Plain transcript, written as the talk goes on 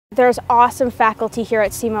There's awesome faculty here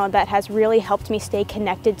at SEMO that has really helped me stay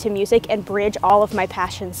connected to music and bridge all of my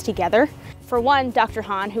passions together. For one, Dr.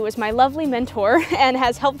 Han, who is my lovely mentor and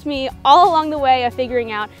has helped me all along the way of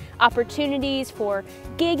figuring out opportunities for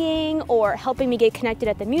gigging or helping me get connected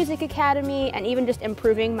at the Music Academy and even just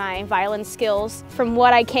improving my violin skills. From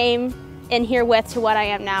what I came in here with to what I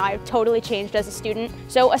am now, I've totally changed as a student.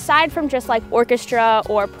 So aside from just like orchestra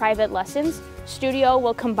or private lessons, Studio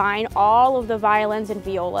will combine all of the violins and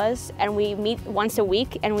violas, and we meet once a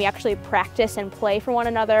week and we actually practice and play for one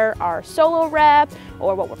another our solo rep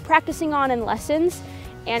or what we're practicing on in lessons.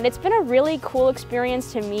 And it's been a really cool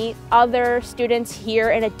experience to meet other students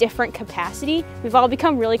here in a different capacity. We've all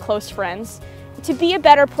become really close friends. To be a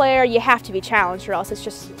better player, you have to be challenged or else it's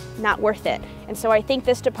just not worth it. And so I think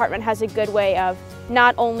this department has a good way of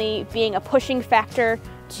not only being a pushing factor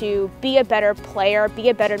to be a better player, be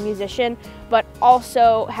a better musician, but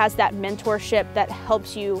also has that mentorship that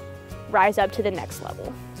helps you rise up to the next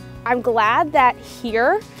level. I'm glad that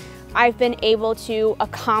here I've been able to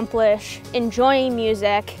accomplish enjoying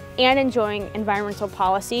music and enjoying environmental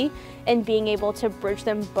policy and being able to bridge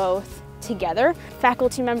them both together.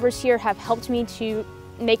 Faculty members here have helped me to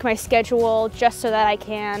make my schedule just so that I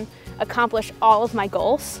can accomplish all of my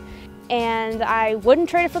goals. And I wouldn't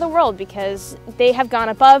trade it for the world because they have gone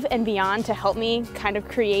above and beyond to help me kind of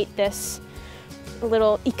create this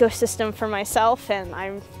little ecosystem for myself,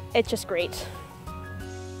 and it's just great.